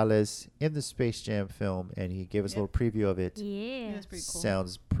Gonzalez in the Space Jam film, and he gave us a little preview of it. yeah. That's pretty cool.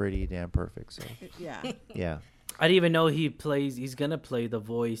 Sounds pretty damn perfect. So Yeah. yeah, I didn't even know he's gonna play the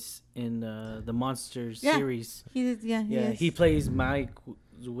voice in the Monsters Yeah. series. He is. He plays Mike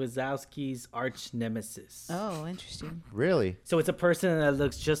Wazowski's arch nemesis. Oh, interesting. really. So it's a person that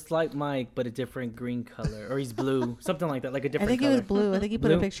looks just like Mike, but a different green color, or he's blue, something like that, like a I different think color. it was blue. I think he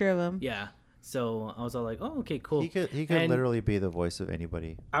put a Blue? picture of him. Yeah. So I was all like, oh, okay, cool. He could And literally be the voice of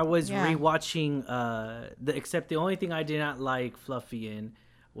anybody. I was Yeah. rewatching except the only thing I did not like Fluffy in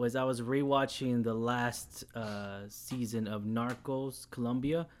was I was rewatching the last season of Narcos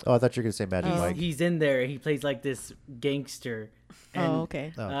Colombia. Oh, I thought you were gonna say Magic Mike. He's in there. He plays like this gangster. And, Oh,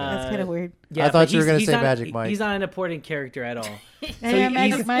 okay. Oh, okay. That's kind of weird. Yeah, I thought but you were gonna he's say not- Magic Mike. He's not an important character at all. Yeah,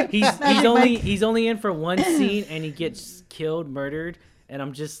 Magic Mike. He's Magic only Mike. he's only in for one scene and he gets killed, murdered, and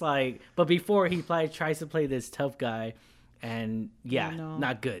I'm just like, but before he tries to play this tough guy, and yeah, Oh, no.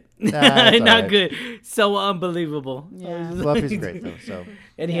 not good, Nah, it's not alright. good, so unbelievable. Yeah. Fluffy's great though. So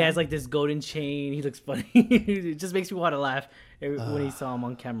And he Yeah. has like this golden chain. He looks funny. It just makes me want to laugh when he saw him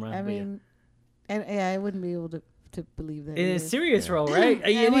on camera. I But yeah. mean, I wouldn't be able to believe that. In a either. serious role, right? Yeah, I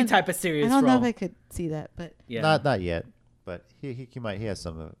Any wouldn't- type of I serious don't role. know if I could see that, but Yeah. not yet, but he has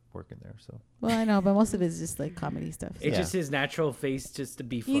some of it working there. So well, I know, but most of it's just like comedy stuff. It's Yeah. just his natural face, just to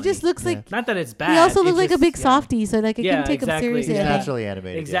be funny. He just looks like Not that it's bad. he also it looks like a just- big yeah. softie, so like I Yeah, can take exactly. him he's seriously. Yeah. I think. naturally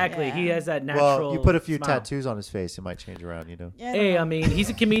animated. yeah. Exactly. He Yeah. has that natural. Well, you put a few smile. tattoos on his face, it might change around. You know. Yeah, I don't Hey, know. I mean, he's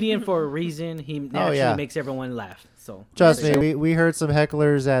a comedian for a reason. He naturally yeah. makes everyone laugh. So Trust That's me, we heard some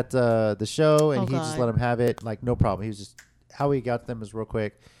hecklers at the show, and Oh, he just God. let him have it. Like no problem. He was just how he got them is real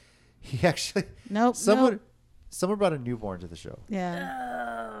quick. He actually Nope. someone nope. someone brought a newborn to the show.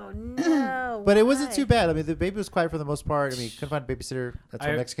 Yeah. Oh no! But it wasn't why? too bad. I mean, the baby was quiet for the most part. I mean, couldn't find a babysitter. That's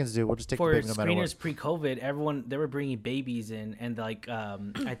what I- Mexicans do. We'll just take the for baby no matter what. screeners pre-COVID, everyone they were bringing babies in, and like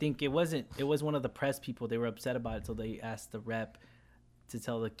I think it was one of the press people. They were upset about it, so they asked the rep to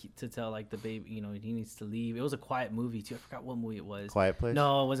tell like the baby, you know, he needs to leave. It was a quiet movie too. I forgot what movie it was. Quiet Place?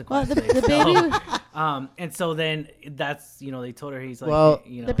 No, it wasn't Well, Quiet the Place. baby, No. And so then that's, you know, they told her he's like, Well,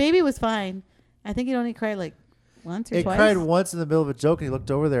 you know, the baby was fine. I think he only cried like once or It twice. cried once in the middle of a joke, and he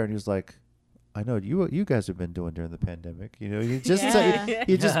looked over there and he was like, "I know you guys have been doing during the pandemic. You know, you just Yeah.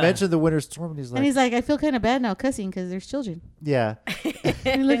 he just Yeah. mentioned the winter storm, and he's like, And he's like, I feel kind of bad now cussing because there's children. yeah."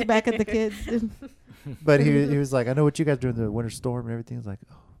 And he looked back at the kids. But he was like, "I know what you guys do during the winter storm and everything." He's like,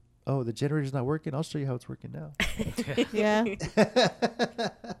 "Oh, the generator's not working. I'll show you how it's working now." Yeah. I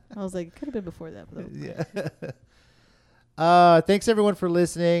was like, it could have been before that. Though. Yeah. Thanks everyone for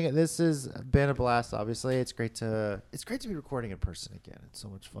listening. This has been a blast. Obviously, it's great to be recording in person again. It's so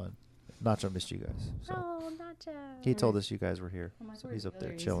much fun. Nacho missed you guys. So Oh, Nacho. he told us you guys were here. Oh my So word. he's up Oh, there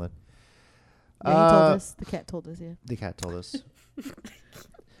there he is. chilling. Yeah, he told us. The cat told us, yeah. The cat told us.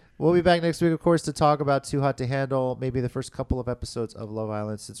 We'll be back next week, of course, to talk about Too Hot to Handle. Maybe the first couple of episodes of Love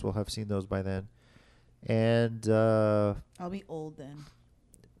Island, since we'll have seen those by then. And I'll be old then.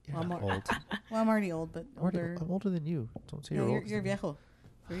 you're I'm not more- old. Well, I'm already old, but older. I'm older than you. Don't say No, you're you're old. viejo.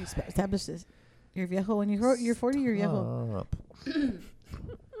 We established this. You're viejo. When you're 40, you're viejo. Up.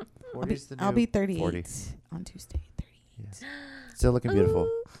 40's the new I'll be 38 40. on Tuesday. 38. Yeah. Still looking beautiful.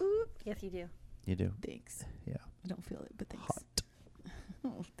 Ooh. Yes, you do. You do. Thanks. Yeah. I don't feel it, but thanks. Hot.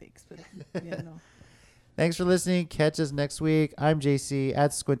 Oh, thanks, but yeah, no. Thanks for listening. Catch us next week. I'm JC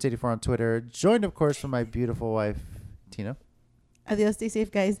at Squint84 on Twitter. Joined, of course, by my beautiful wife, Tina. Adios, stay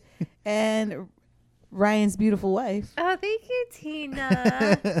safe, guys. And Ryan's beautiful wife. Oh, thank you,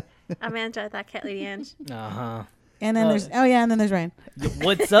 Tina. I'm Angela, that cat lady Ange. Uh-huh. And then there's Ryan.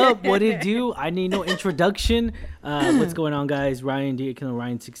 What's up? What it do? I need no introduction. What's going on, guys? Ryan Diakino,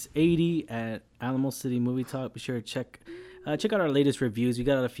 Ryan680 at Animal City Movie Talk. Be sure to check out our latest reviews. We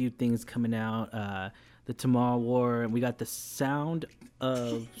got a few things coming out. The Tomorrow War, and we got The Sound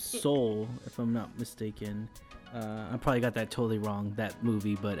of Soul, if I'm not mistaken. I probably got that totally wrong, that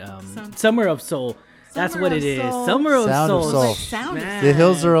movie, but Summer of Soul. That's what it is. Summer of Soul. The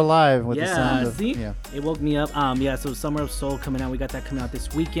hills are alive with the sound of. See? Yeah. It woke me up. So Summer of Soul coming out. We got that coming out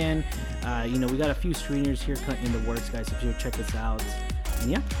this weekend. We got a few screeners here in the works, guys. So you check us out. And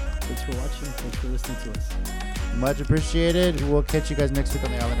yeah, thanks for watching. Thanks for listening to us. Much appreciated. We'll catch you guys next week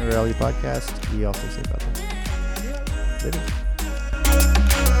on the Island of Reality podcast. You all stay safe out there. Later.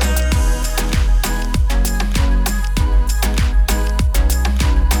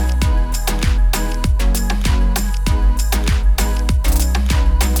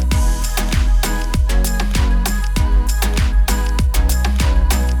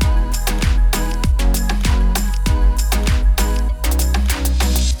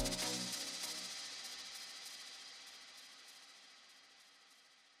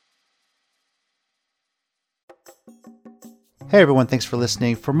 Hey everyone, thanks for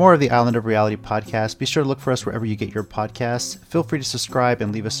listening. For more of the Island of Reality podcast, be sure to look for us wherever you get your podcasts. Feel free to subscribe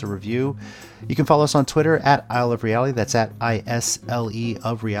and leave us a review. You can follow us on Twitter at Isle of Reality. That's at ISLE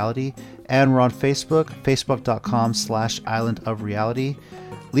of Reality. And we're on Facebook, facebook.com/Island of Reality.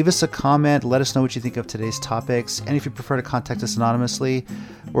 Leave us a comment. Let us know what you think of today's topics. And if you prefer to contact us anonymously,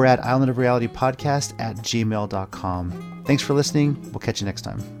 we're at islandofrealitypodcast@gmail.com. Thanks for listening. We'll catch you next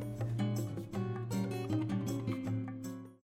time.